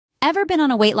Ever been on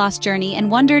a weight loss journey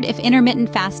and wondered if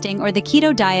intermittent fasting or the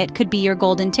keto diet could be your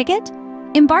golden ticket?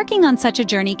 Embarking on such a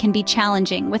journey can be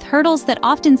challenging, with hurdles that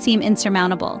often seem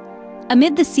insurmountable.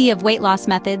 Amid the sea of weight loss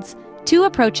methods, two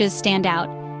approaches stand out: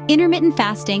 intermittent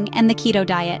fasting and the keto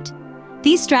diet.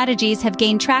 These strategies have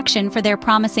gained traction for their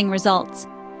promising results.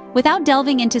 Without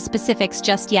delving into specifics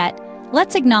just yet,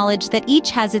 let's acknowledge that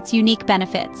each has its unique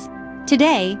benefits.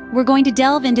 Today, we're going to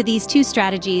delve into these two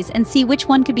strategies and see which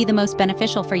one could be the most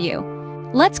beneficial for you.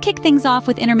 Let's kick things off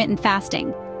with intermittent fasting.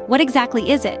 What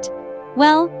exactly is it?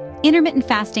 Well, intermittent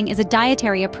fasting is a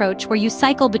dietary approach where you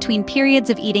cycle between periods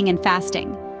of eating and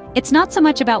fasting. It's not so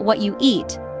much about what you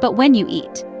eat, but when you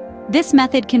eat. This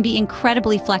method can be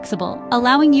incredibly flexible,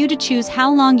 allowing you to choose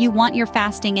how long you want your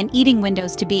fasting and eating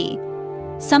windows to be.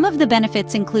 Some of the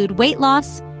benefits include weight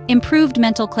loss, improved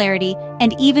mental clarity,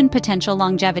 and even potential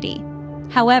longevity.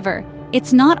 However,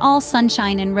 it's not all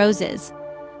sunshine and roses.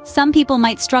 Some people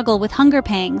might struggle with hunger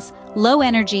pangs, low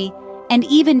energy, and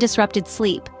even disrupted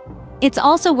sleep. It's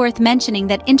also worth mentioning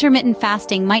that intermittent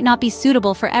fasting might not be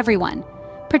suitable for everyone,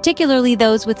 particularly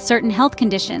those with certain health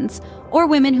conditions or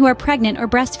women who are pregnant or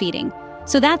breastfeeding.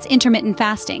 So that's intermittent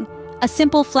fasting, a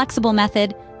simple, flexible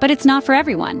method, but it's not for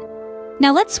everyone.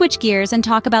 Now let's switch gears and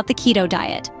talk about the keto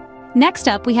diet. Next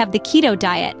up, we have the keto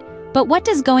diet. But what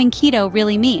does going keto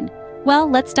really mean? Well,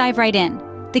 let's dive right in.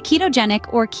 The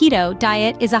ketogenic or keto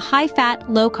diet is a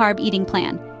high-fat, low-carb eating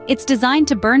plan. It's designed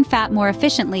to burn fat more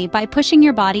efficiently by pushing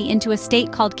your body into a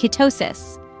state called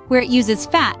ketosis, where it uses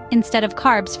fat instead of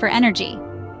carbs for energy.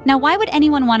 Now, why would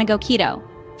anyone want to go keto?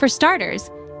 For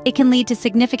starters, it can lead to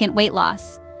significant weight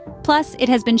loss. Plus, it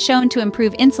has been shown to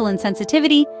improve insulin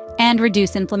sensitivity and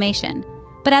reduce inflammation.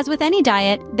 But as with any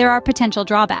diet, there are potential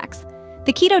drawbacks.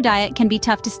 The keto diet can be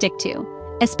tough to stick to,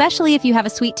 especially if you have a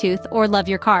sweet tooth or love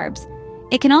your carbs.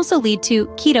 It can also lead to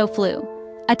keto flu,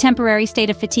 a temporary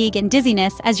state of fatigue and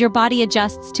dizziness as your body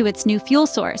adjusts to its new fuel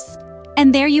source.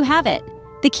 And there you have it.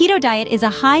 The keto diet is a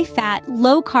high-fat,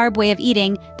 low-carb way of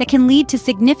eating that can lead to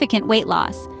significant weight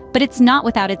loss, but it's not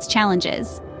without its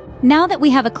challenges. Now that we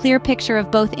have a clear picture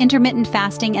of both intermittent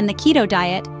fasting and the keto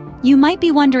diet, you might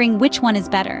be wondering which one is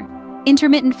better.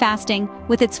 Intermittent fasting,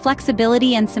 with its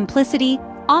flexibility and simplicity,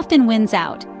 often wins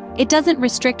out. It doesn't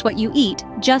restrict what you eat,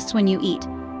 just when you eat.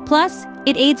 Plus,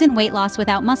 it aids in weight loss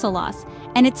without muscle loss,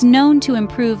 and it's known to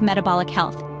improve metabolic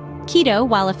health. Keto,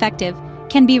 while effective,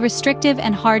 can be restrictive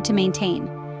and hard to maintain.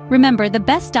 Remember, the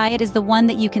best diet is the one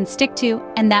that you can stick to,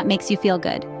 and that makes you feel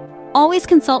good. Always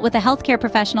consult with a healthcare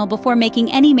professional before making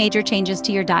any major changes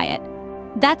to your diet.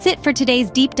 That's it for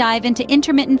today's deep dive into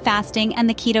intermittent fasting and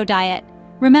the keto diet.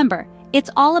 Remember, it's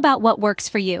all about what works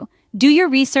for you. Do your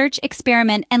research,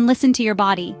 experiment, and listen to your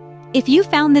body. If you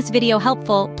found this video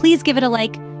helpful, please give it a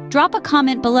like, drop a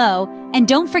comment below, and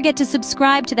don't forget to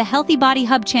subscribe to the Healthy Body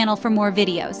Hub channel for more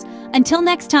videos. Until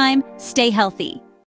next time, stay healthy.